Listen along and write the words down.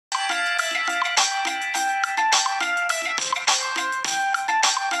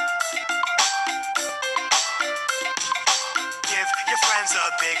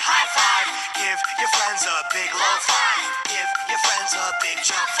big high five. Give your friends a big low five. Give your friends a big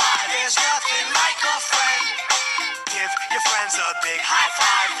jump five. There's nothing like a friend. Give your friends a big high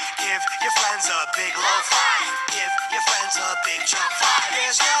five. Give your friends a big low five. Give your friends a big jump five.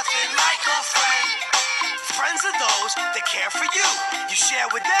 There's nothing like a friend. Friends are those that care for you. You share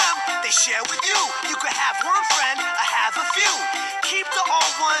with them, they share with you. You could have one friend or have a few. Keep the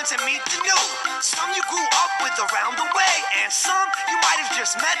old ones and meet the new. Some you grew up with around the way, and some you might have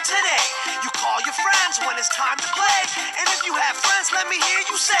just met today. You call your friends when it's time to play. And if you have friends, let me hear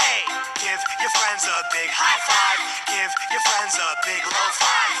you say, give your friends a big high five. Give your friends a big low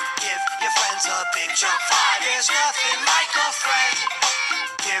five. Give your friends a big jump five. There's nothing like a friend.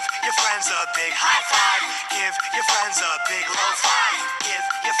 Give your friends a big high five. Give your friends a big low five. Give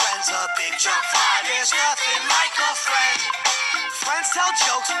your friends a big jump five. There's nothing like a friend. Friends tell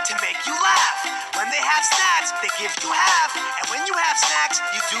jokes to make you laugh. When they have snacks, they give you half. And when you have snacks,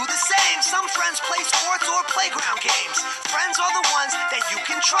 you do the same. Some friends play sports or playground games. Friends are the ones that you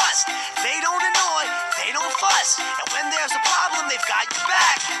can trust. They don't annoy, they don't fuss. And when there's a problem, they've got your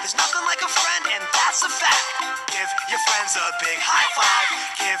back. There's nothing like a friend, and that's a fact. Give your friends a big high five.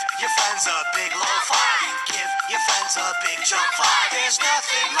 Give your friends a big low five. Give your friends a big jump five. There's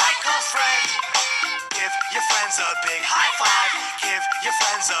nothing like a friend. Give your friends a big high five. Give your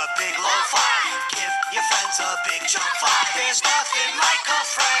friends a big low five. Give your friends a big jump five. There's nothing like a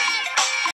friend.